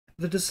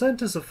The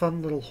Descent is a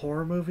fun little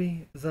horror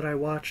movie that I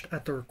watched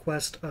at the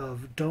request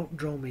of Don't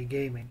Joel Me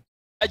Gaming.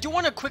 I do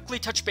want to quickly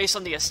touch base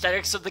on the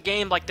aesthetics of the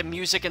game, like the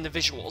music and the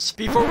visuals,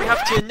 before we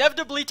have to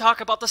inevitably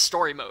talk about the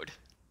story mode.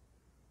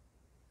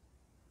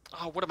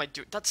 Oh, what am I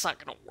doing? That's not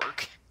gonna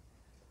work.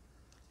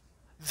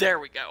 There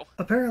we go.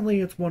 Apparently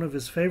it's one of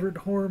his favorite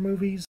horror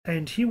movies,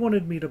 and he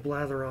wanted me to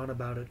blather on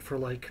about it for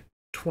like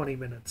 20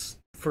 minutes,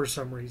 for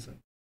some reason.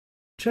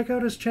 Check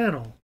out his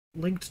channel,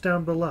 linked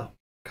down below.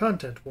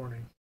 Content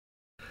warning.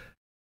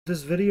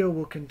 This video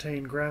will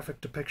contain graphic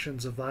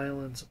depictions of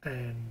violence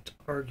and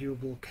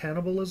arguable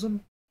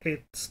cannibalism.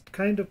 It's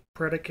kind of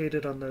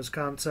predicated on those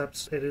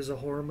concepts. It is a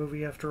horror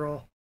movie after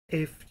all.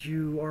 If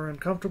you are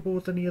uncomfortable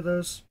with any of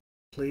those,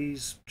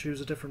 please choose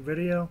a different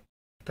video.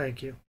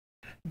 Thank you.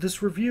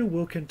 This review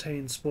will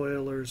contain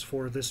spoilers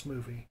for this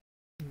movie.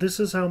 This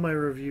is how my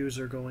reviews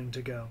are going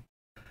to go.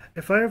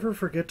 If I ever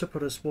forget to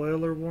put a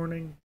spoiler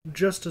warning,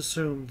 just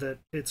assume that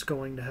it's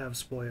going to have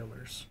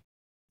spoilers.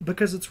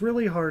 Because it's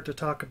really hard to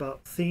talk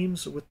about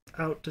themes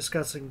without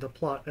discussing the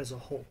plot as a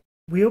whole.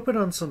 We open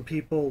on some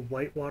people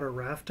whitewater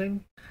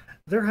rafting.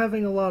 They're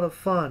having a lot of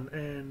fun,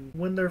 and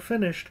when they're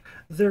finished,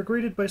 they're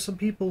greeted by some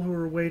people who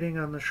are waiting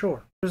on the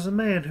shore. There's a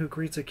man who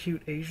greets a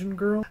cute Asian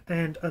girl,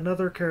 and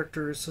another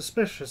character is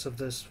suspicious of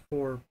this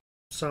for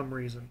some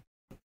reason.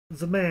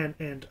 The man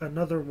and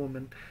another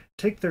woman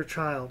take their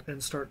child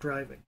and start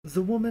driving.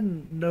 The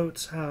woman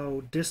notes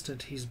how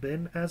distant he's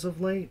been as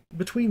of late.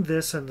 Between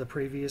this and the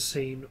previous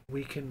scene,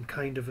 we can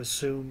kind of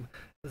assume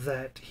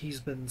that he's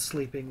been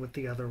sleeping with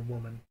the other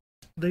woman.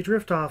 They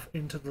drift off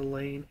into the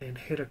lane and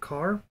hit a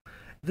car.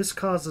 This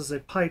causes a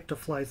pipe to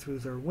fly through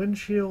their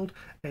windshield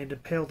and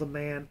impale the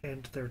man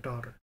and their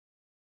daughter.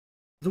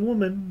 The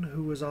woman,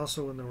 who is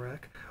also in the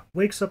wreck,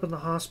 wakes up in the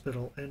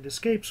hospital and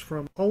escapes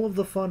from all of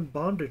the fun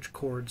bondage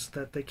cords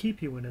that they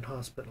keep you in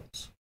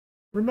hospitals.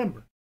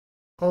 Remember,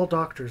 all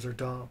doctors are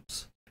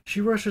doms. She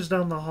rushes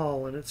down the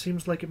hall, and it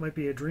seems like it might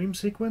be a dream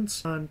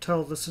sequence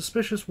until the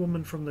suspicious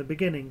woman from the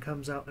beginning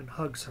comes out and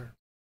hugs her.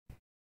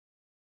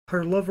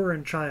 Her lover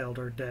and child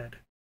are dead.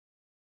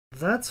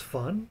 That's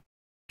fun.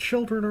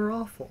 Children are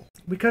awful.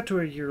 We cut to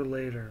a year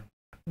later,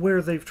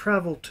 where they've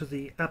traveled to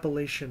the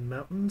Appalachian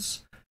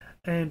Mountains,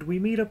 and we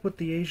meet up with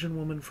the Asian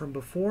woman from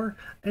before,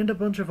 and a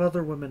bunch of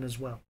other women as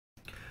well.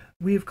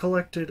 We've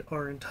collected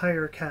our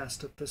entire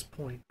cast at this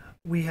point.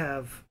 We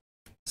have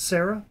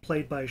Sarah,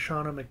 played by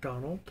Shauna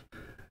McDonald,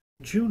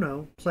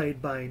 Juno, played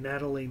by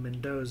Natalie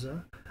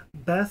Mendoza,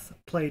 Beth,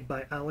 played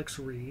by Alex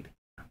Reid,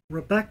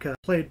 Rebecca,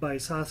 played by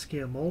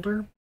Saskia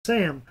Mulder,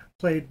 Sam,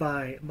 played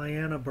by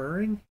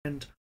Buring,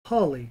 and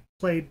Holly,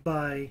 played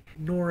by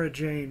Nora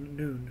Jane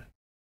Noone.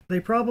 They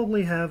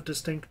probably have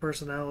distinct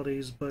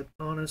personalities, but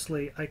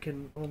honestly, I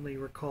can only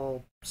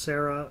recall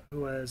Sarah,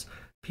 who has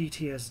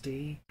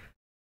PTSD,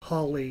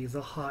 Holly,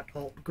 the hot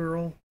alt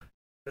girl,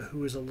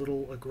 who is a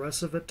little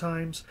aggressive at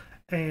times,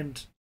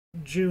 and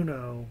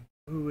Juno,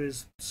 who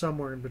is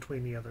somewhere in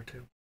between the other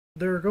two.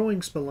 They're going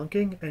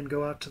spelunking and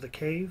go out to the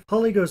cave.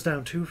 Holly goes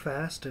down too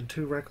fast and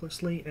too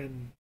recklessly,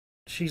 and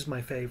she's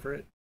my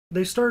favorite.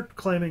 They start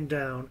climbing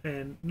down,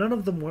 and none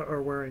of them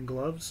are wearing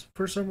gloves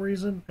for some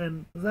reason,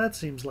 and that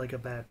seems like a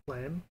bad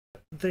plan.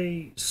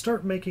 They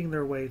start making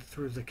their way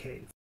through the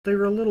cave.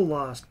 They're a little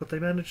lost, but they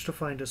manage to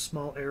find a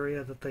small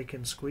area that they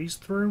can squeeze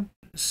through.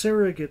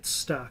 Sarah gets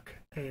stuck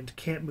and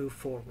can't move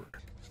forward.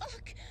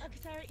 Okay,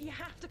 Sarah, you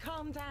have to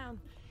calm down.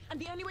 And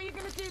the only way you're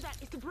going to do that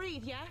is to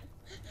breathe, yeah?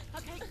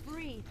 Okay,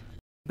 breathe.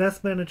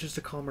 Beth manages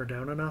to calm her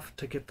down enough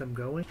to get them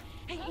going.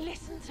 Hey,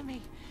 listen to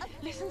me.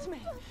 Listen to me.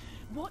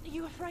 What are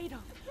you afraid of?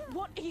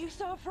 What are you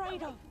so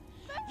afraid of?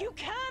 You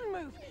can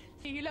move.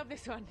 You love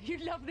this one. You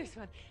love this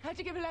one. How'd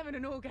you give a lemon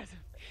an orgasm?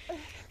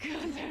 Come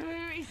on, don't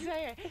make me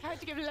say it.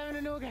 How'd you give a lemon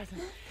an orgasm?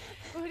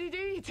 What do?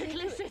 You tickle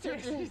his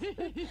citrus.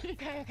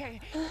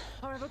 Okay.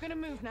 All right, we're going to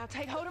move now.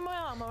 Take hold of my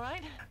arm, all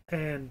right?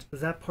 And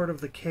that part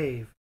of the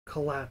cave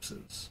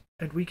collapses.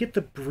 And we get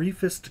the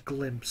briefest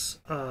glimpse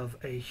of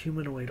a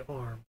humanoid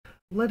arm,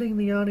 letting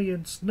the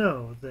audience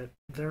know that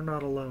they're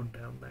not alone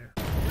down there.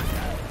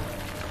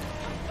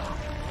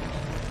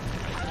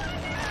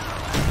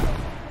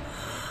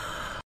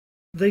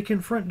 They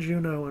confront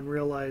Juno and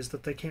realize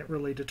that they can't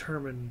really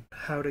determine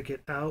how to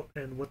get out,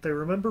 and what they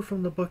remember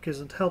from the book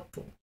isn't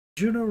helpful.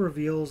 Juno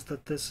reveals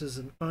that this is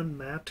an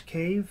unmapped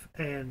cave,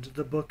 and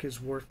the book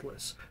is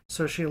worthless,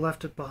 so she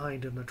left it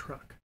behind in the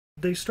truck.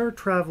 They start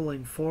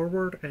traveling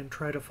forward and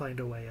try to find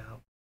a way out.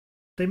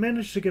 They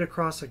manage to get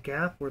across a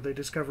gap where they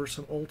discover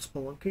some old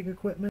spelunking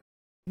equipment,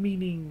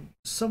 meaning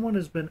someone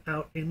has been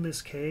out in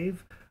this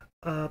cave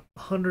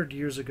 100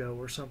 years ago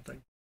or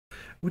something,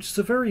 which is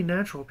a very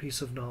natural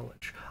piece of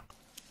knowledge.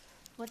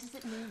 What does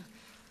it mean?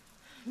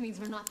 It means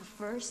we're not the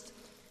first.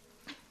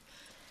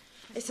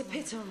 It's a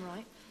pit on,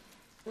 right?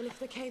 Well, if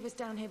the cave was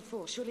down here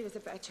before, surely there's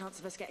a better chance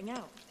of us getting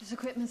out. This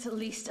equipment's at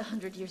least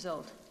 100 years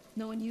old.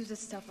 No one uses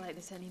stuff like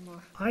this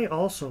anymore. I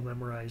also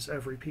memorize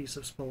every piece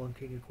of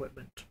spelunking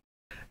equipment.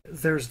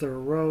 There's the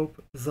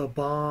rope, the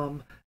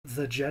bomb,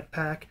 the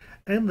jetpack,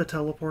 and the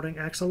teleporting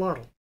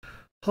axolotl.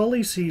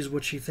 Holly sees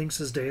what she thinks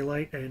is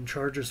daylight and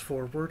charges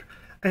forward,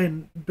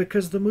 and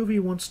because the movie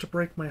wants to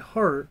break my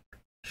heart,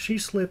 she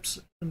slips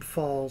and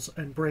falls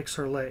and breaks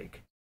her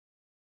leg.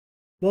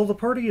 While the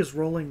party is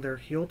rolling their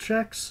heel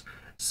checks,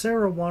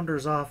 Sarah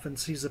wanders off and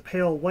sees a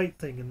pale white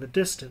thing in the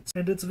distance,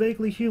 and it's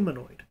vaguely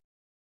humanoid.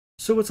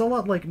 So it's a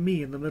lot like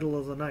me in the middle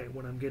of the night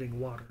when I'm getting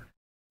water.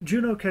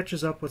 Juno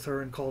catches up with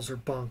her and calls her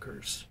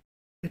bonkers.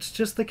 It's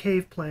just the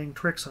cave playing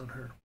tricks on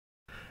her.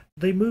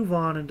 They move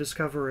on and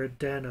discover a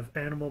den of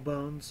animal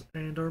bones,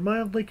 and are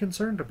mildly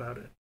concerned about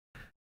it.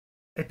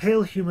 A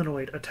pale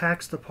humanoid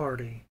attacks the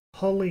party,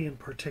 Holly in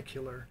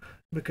particular,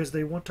 because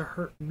they want to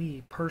hurt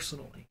me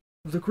personally.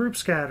 The group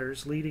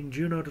scatters, leading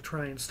Juno to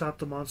try and stop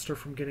the monster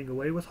from getting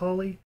away with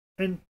Holly,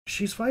 and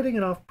she's fighting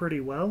it off pretty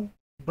well,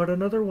 but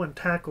another one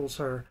tackles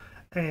her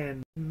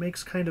and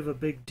makes kind of a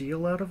big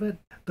deal out of it.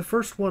 The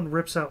first one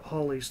rips out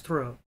Holly's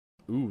throat.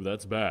 Ooh,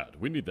 that's bad.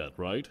 We need that,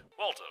 right?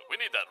 Walter, we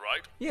need that,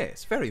 right?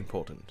 Yes, very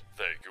important.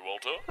 Thank you,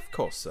 Walter. Of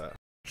course, sir.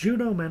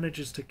 Juno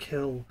manages to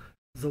kill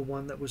the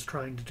one that was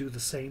trying to do the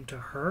same to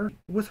her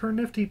with her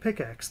nifty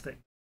pickaxe thing.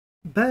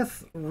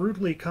 Beth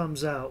rudely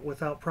comes out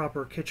without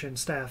proper kitchen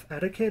staff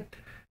etiquette.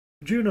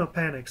 Juno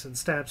panics and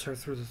stabs her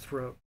through the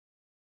throat,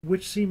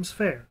 which seems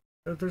fair.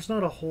 There's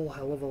not a whole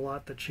hell of a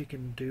lot that she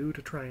can do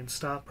to try and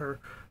stop her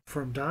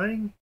from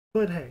dying,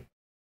 but hey,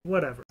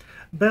 whatever.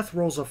 Beth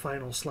rolls a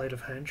final sleight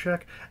of hand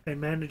check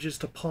and manages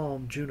to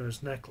palm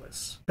Juno's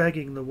necklace,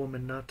 begging the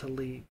woman not to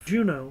leave.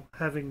 Juno,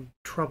 having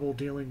trouble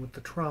dealing with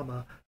the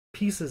trauma,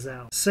 pieces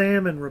out.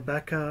 Sam and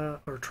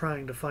Rebecca are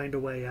trying to find a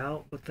way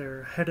out, but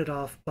they're headed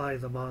off by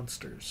the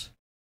monsters.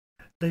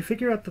 They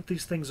figure out that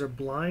these things are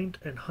blind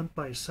and hunt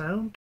by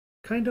sound,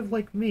 kind of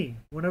like me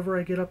whenever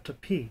I get up to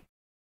pee.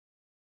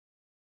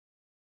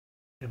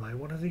 Am I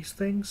one of these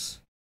things?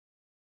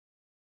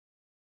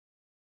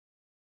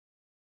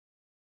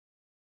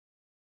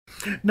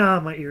 Nah,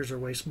 my ears are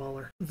way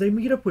smaller. They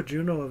meet up with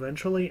Juno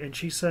eventually, and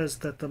she says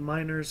that the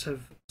miners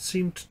have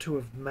seemed to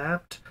have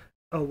mapped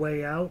a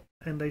way out,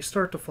 and they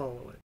start to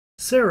follow it.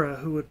 Sarah,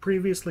 who had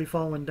previously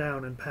fallen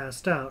down and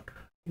passed out,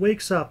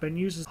 wakes up and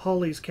uses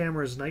Holly's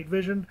camera's night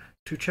vision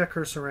to check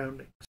her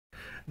surroundings.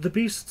 The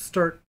beasts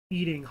start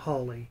eating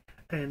Holly,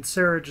 and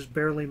Sarah just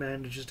barely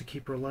manages to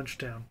keep her lunch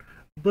down.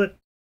 But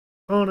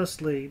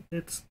honestly,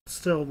 it's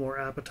still more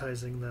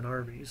appetizing than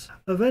Arby's.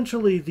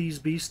 Eventually, these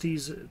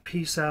beasties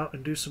peace out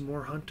and do some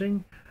more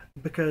hunting,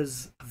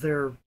 because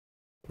they're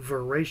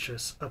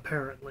voracious,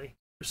 apparently.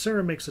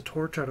 Sarah makes a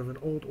torch out of an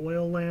old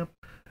oil lamp,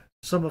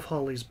 some of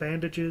Holly's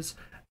bandages,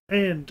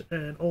 and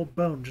an old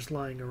bone just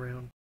lying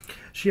around.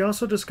 She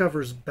also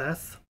discovers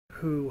Beth,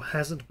 who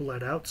hasn't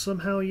bled out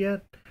somehow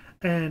yet,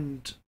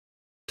 and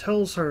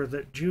tells her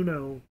that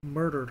Juno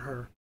murdered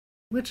her,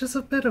 which is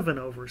a bit of an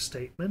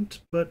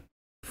overstatement, but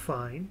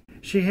fine.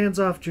 She hands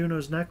off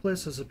Juno's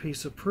necklace as a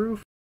piece of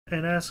proof,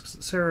 and asks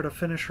Sarah to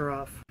finish her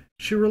off.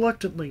 She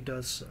reluctantly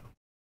does so.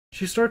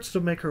 She starts to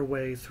make her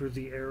way through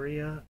the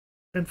area,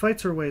 and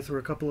fights her way through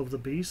a couple of the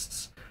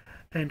beasts,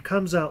 and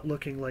comes out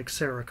looking like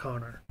Sarah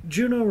Connor.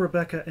 Juno,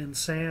 Rebecca, and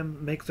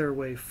Sam make their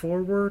way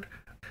forward,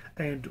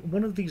 and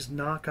one of these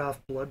knockoff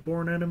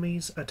Bloodborne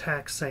enemies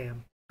attacks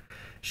Sam.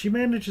 She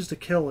manages to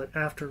kill it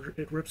after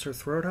it rips her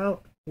throat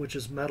out, which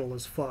is metal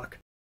as fuck.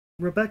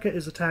 Rebecca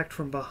is attacked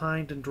from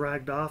behind and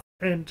dragged off,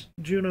 and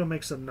Juno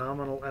makes a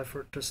nominal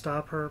effort to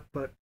stop her,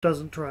 but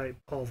doesn't try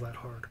all that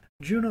hard.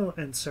 Juno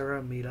and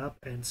Sarah meet up,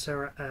 and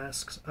Sarah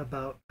asks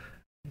about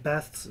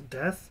Beth's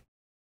death,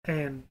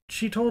 and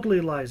she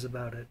totally lies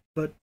about it,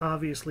 but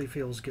obviously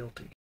feels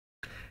guilty.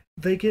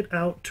 They get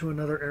out to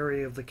another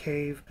area of the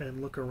cave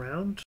and look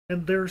around,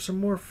 and there are some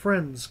more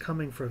friends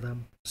coming for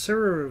them.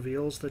 Sarah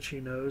reveals that she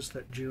knows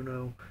that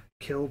Juno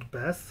killed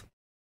Beth,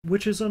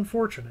 which is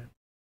unfortunate.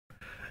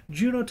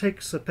 Juno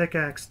takes a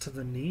pickaxe to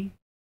the knee,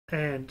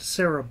 and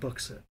Sarah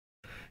books it.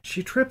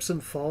 She trips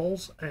and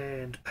falls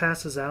and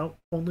passes out,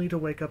 only to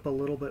wake up a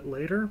little bit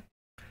later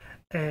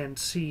and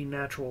see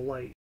natural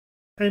light.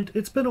 And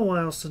it's been a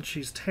while since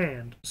she's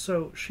tanned,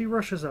 so she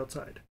rushes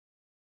outside.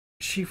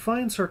 She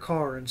finds her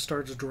car and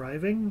starts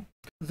driving,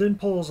 then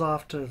pulls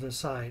off to the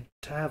side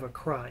to have a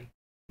cry,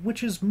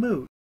 which is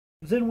moot.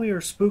 Then we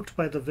are spooked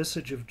by the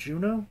visage of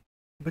Juno,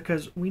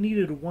 because we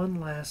needed one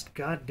last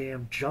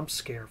goddamn jump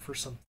scare for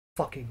some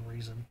fucking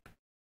reason.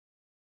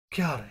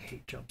 God, I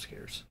hate jump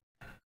scares.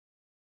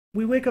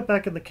 We wake up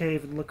back in the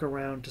cave and look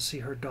around to see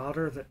her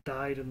daughter that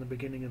died in the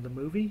beginning of the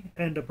movie,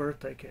 and a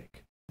birthday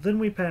cake. Then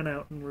we pan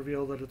out and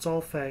reveal that it's all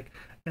fake,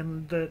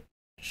 and that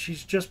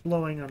she's just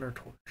blowing on her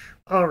torch.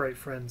 Alright,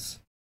 friends.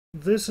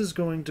 This is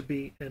going to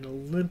be an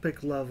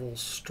Olympic-level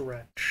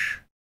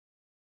stretch.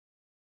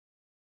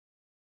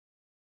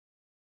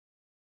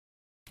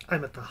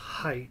 I'm at the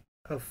height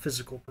of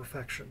physical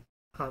perfection,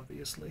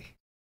 obviously.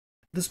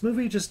 This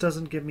movie just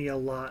doesn't give me a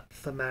lot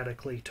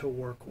thematically to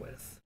work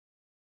with.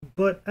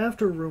 But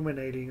after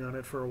ruminating on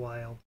it for a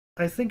while,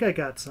 I think I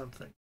got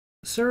something.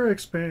 Sarah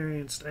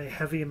experienced a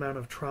heavy amount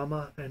of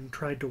trauma and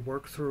tried to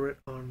work through it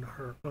on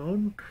her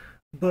own,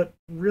 but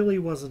really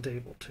wasn't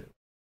able to.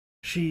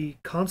 She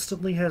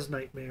constantly has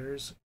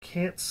nightmares,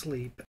 can't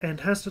sleep,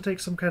 and has to take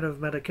some kind of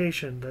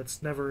medication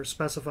that's never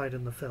specified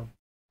in the film.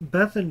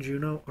 Beth and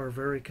Juno are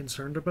very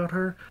concerned about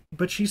her,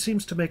 but she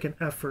seems to make an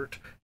effort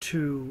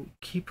to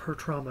keep her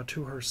trauma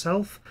to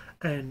herself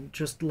and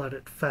just let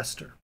it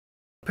fester.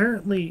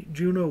 Apparently,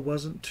 Juno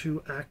wasn't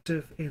too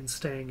active in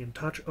staying in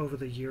touch over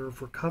the year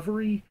of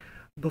recovery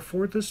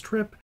before this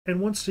trip and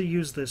wants to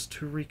use this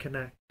to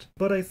reconnect.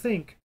 But I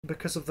think,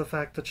 because of the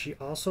fact that she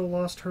also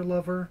lost her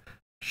lover,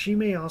 she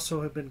may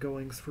also have been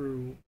going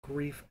through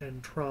grief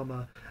and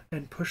trauma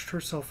and pushed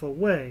herself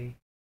away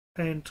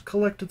and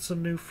collected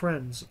some new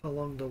friends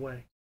along the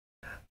way.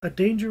 A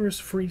dangerous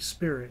free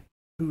spirit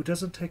who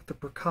doesn't take the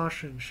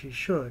precautions she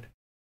should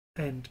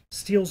and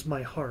steals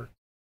my heart.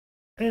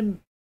 And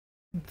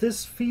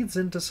this feeds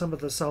into some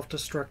of the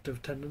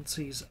self-destructive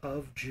tendencies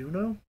of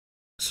Juno.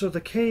 So the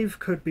cave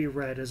could be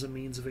read as a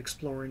means of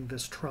exploring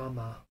this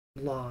trauma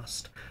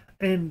lost.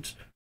 And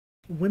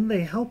when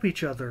they help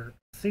each other,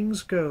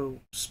 things go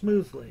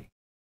smoothly.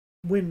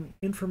 When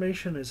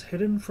information is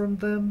hidden from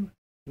them,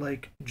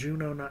 like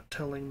Juno not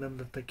telling them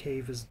that the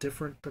cave is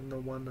different than the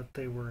one that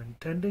they were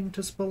intending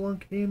to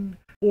spelunk in,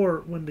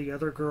 or when the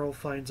other girl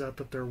finds out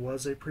that there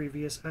was a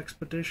previous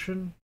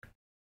expedition,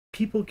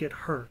 people get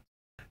hurt.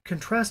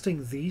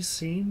 Contrasting these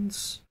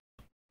scenes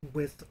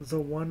with the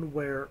one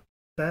where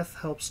Beth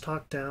helps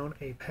talk down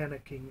a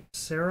panicking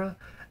Sarah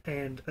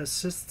and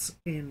assists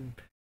in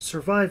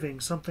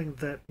surviving something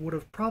that would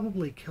have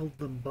probably killed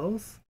them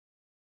both,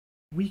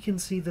 we can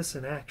see this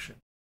in action.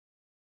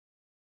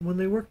 When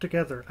they work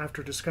together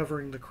after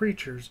discovering the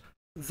creatures,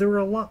 they're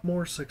a lot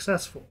more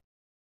successful.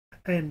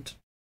 And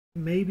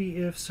maybe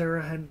if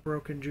Sarah hadn't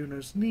broken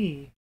Juno's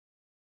knee,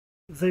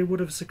 they would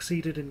have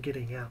succeeded in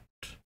getting out.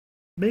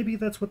 Maybe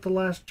that's what the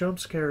last jump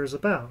scare is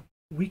about.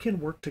 We can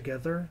work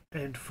together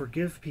and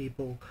forgive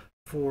people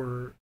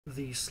for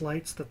the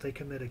slights that they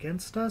commit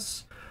against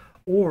us,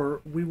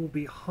 or we will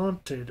be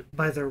haunted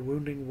by their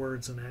wounding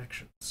words and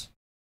actions.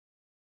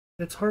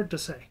 It's hard to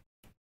say.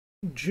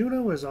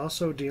 Juno is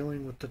also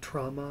dealing with the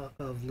trauma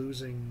of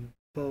losing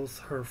both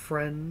her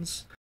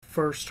friends,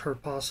 first her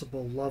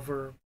possible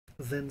lover,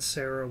 then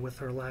Sarah with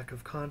her lack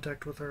of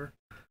contact with her,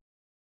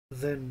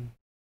 then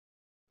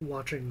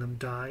watching them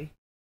die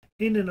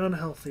in an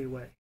unhealthy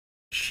way.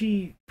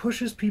 She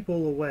pushes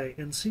people away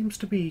and seems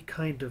to be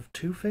kind of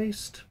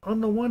two-faced.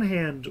 On the one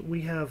hand,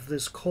 we have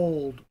this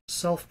cold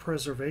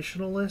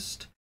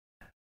self-preservationalist,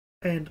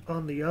 and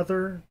on the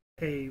other,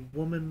 a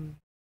woman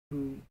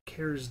who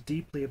cares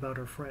deeply about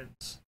her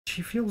friends.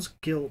 She feels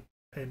guilt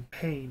and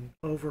pain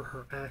over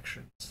her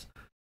actions,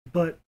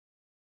 but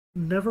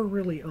never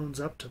really owns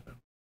up to them.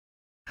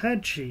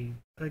 Had she,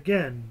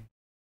 again,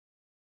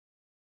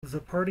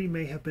 the party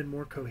may have been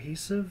more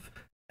cohesive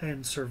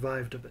and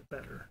survived a bit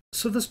better.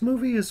 So this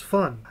movie is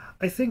fun.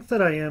 I think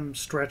that I am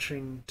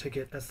stretching to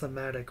get a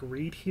thematic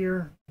read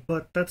here,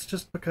 but that's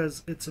just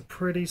because it's a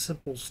pretty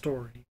simple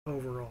story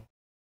overall.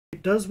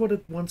 It does what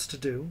it wants to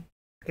do.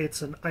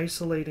 It's an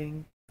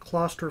isolating,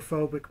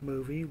 claustrophobic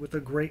movie with a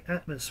great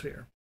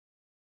atmosphere.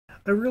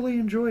 I really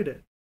enjoyed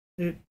it.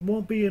 It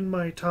won't be in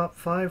my top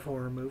 5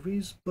 horror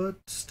movies, but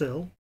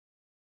still,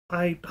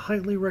 I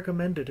highly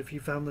recommend it if you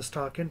found this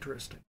talk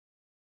interesting.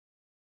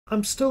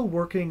 I'm still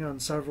working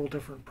on several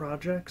different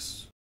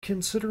projects,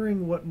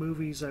 considering what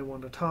movies I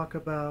want to talk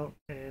about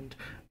and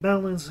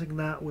balancing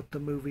that with the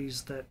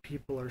movies that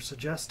people are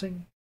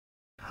suggesting.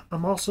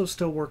 I'm also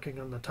still working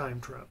on the time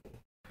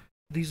travel.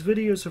 These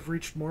videos have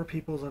reached more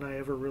people than I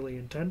ever really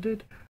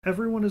intended.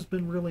 Everyone has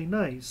been really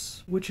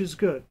nice, which is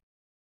good.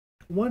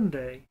 One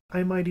day,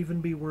 I might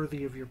even be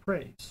worthy of your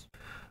praise.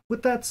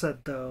 With that said,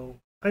 though,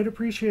 I'd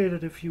appreciate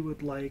it if you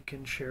would like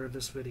and share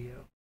this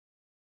video.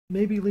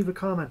 Maybe leave a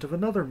comment of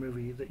another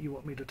movie that you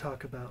want me to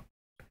talk about.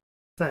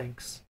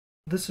 Thanks.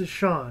 This is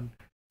Sean,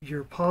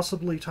 your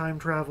possibly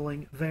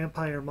time-traveling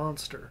vampire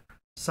monster,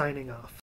 signing off.